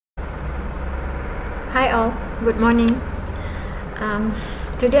Hi all, good morning.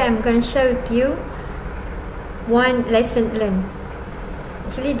 Today I'm going to share with you one lesson learned.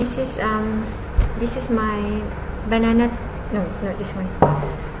 Actually, this is my banana. No, not this one.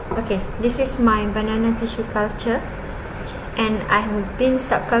 Okay, this is my banana tissue culture, and I have been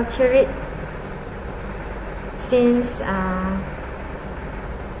subcultured since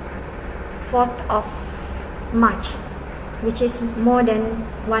 4th of March, which is more than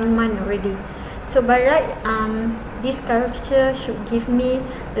 1 month already. So by right, this culture should give me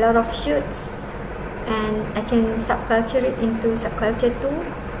a lot of shoots, and I can subculture it into subculture 2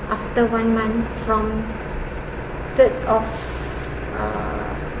 after 1 month from 3rd of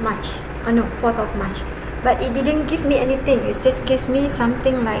March. Oh no, 4th of March. But it didn't give me anything. It just gives me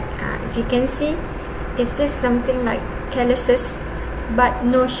something like, if you can see, it's just something like calluses, but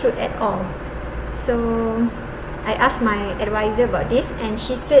no shoot at all. So I asked my advisor about this, and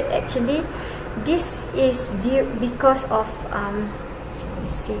she said actually this is due because of let me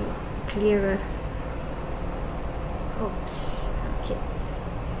see clearer. Oops.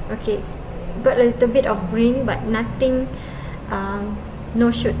 Okay, got a little bit of green, but nothing,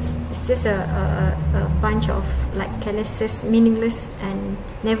 no shoots. It's just a bunch of like calluses, meaningless and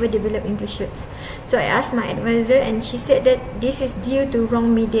never develop into shoots. So I asked my advisor, and she said that this is due to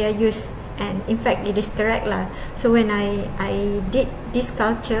wrong media use, and in fact it is correct lah. So when I did this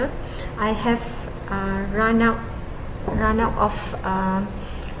culture, I have run out of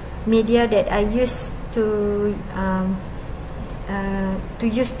media that I used to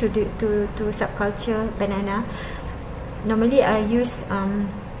use to subculture banana. Normally I use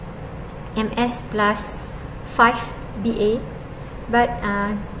MS plus 5 BA, but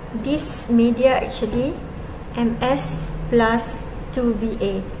this media actually MS plus 2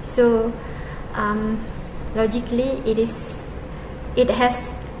 BA. So logically it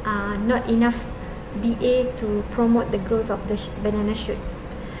has not enough BA to promote the growth of the banana shoot.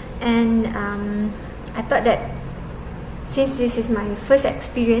 And I thought that since this is my first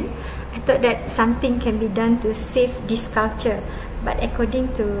experience, I thought that something can be done to save this culture. But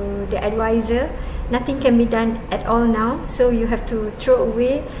according to the advisor, nothing can be done at all now, so you have to throw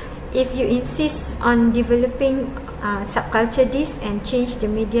away. If you insist on developing subculture this and change the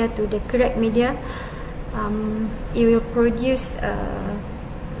media to the correct media, it will produce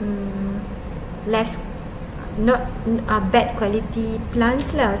less, not bad quality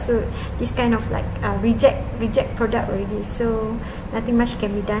plants lah. So this kind of like reject product already, so nothing much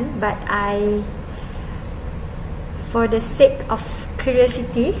can be done. But for the sake of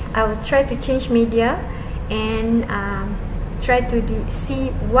curiosity, I will try to change media and try to see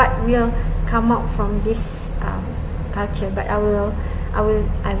what will come out from this culture. But I will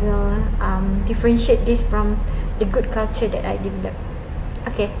differentiate this from the good culture that I developed.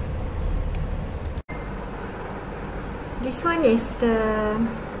 Okay. This one is the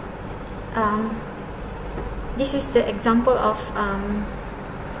example of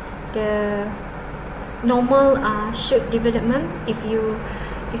the normal shoot development if you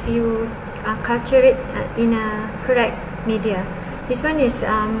culture it in a correct media. This one is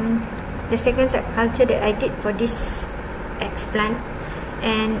the second culture that I did for this explant,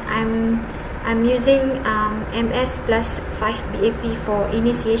 and I'm using MS plus 5 BAP for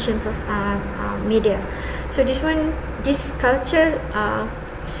initiation media. So this culture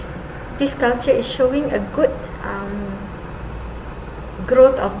is showing a good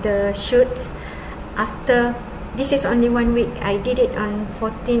growth of the shoots after. This is only 1 week. I did it on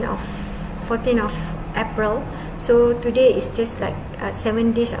 14th of April. So today is just like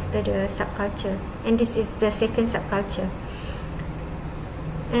 7 days after the subculture, and this is the second subculture.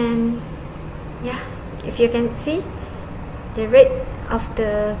 And yeah, if you can see, the rate of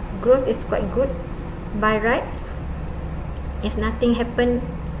the growth is quite good. By right, if nothing happened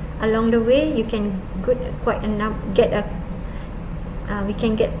along the way, you can we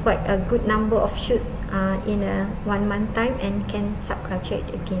can get quite a good number of shoot in a 1 month time, and can subculture it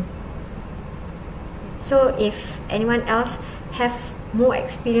again. So if anyone else have more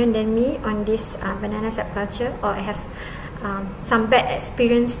experience than me on this banana subculture, or I have some bad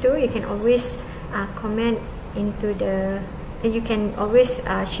experience too, you can always comment into the. You can always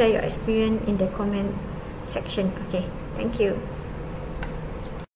share your experience in the comment section. Okay, thank you.